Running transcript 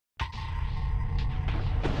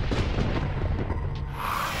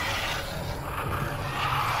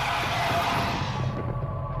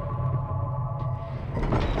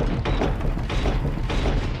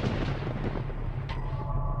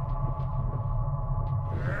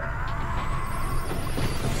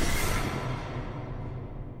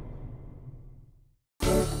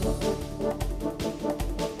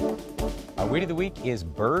Weed of the week is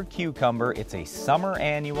Bur Cucumber. It's a summer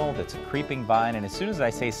annual that's a creeping vine, and as soon as I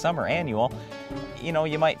say summer annual,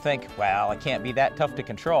 you might think, well, it can't be that tough to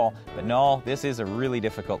control, but no, this is a really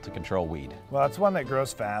difficult to control weed. Well, it's one that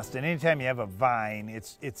grows fast, and anytime you have a vine,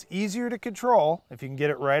 it's easier to control if you can get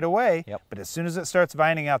it right away. Yep. But as soon as it starts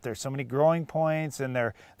vining out, there's so many growing points, and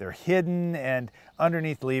they're hidden, and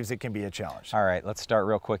underneath leaves, it can be a challenge. All right, let's start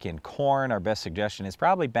real quick in corn. Our best suggestion is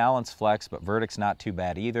probably Balance Flex, but Verdict's not too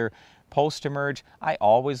bad either. Post-emerge, I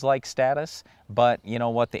always like Status, but you know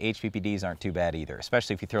what, the HPPDs aren't too bad either,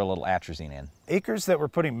 especially if you throw a little atrazine in. Acres that we're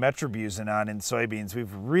putting metribuzin on in soybeans,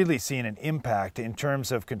 we've really seen an impact in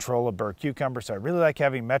terms of control of Bur Cucumber, so I really like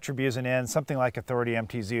having metribuzin in. Something like Authority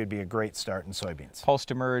MTZ would be a great start in soybeans.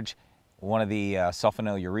 Post-emerge, one of the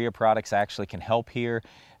sulfonylurea products actually can help here.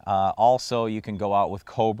 Also, you can go out with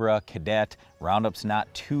Cobra, Cadet. Roundup's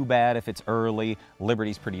not too bad if it's early.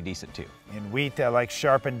 Liberty's pretty decent too. In wheat, I like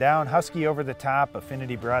Sharpen Down. Husky over the top,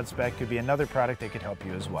 Affinity Broad Spec could be another product that could help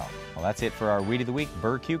you as well. Well, that's it for our Weed of the Week,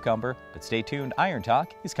 Bur Cucumber. But stay tuned, Iron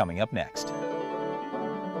Talk is coming up next.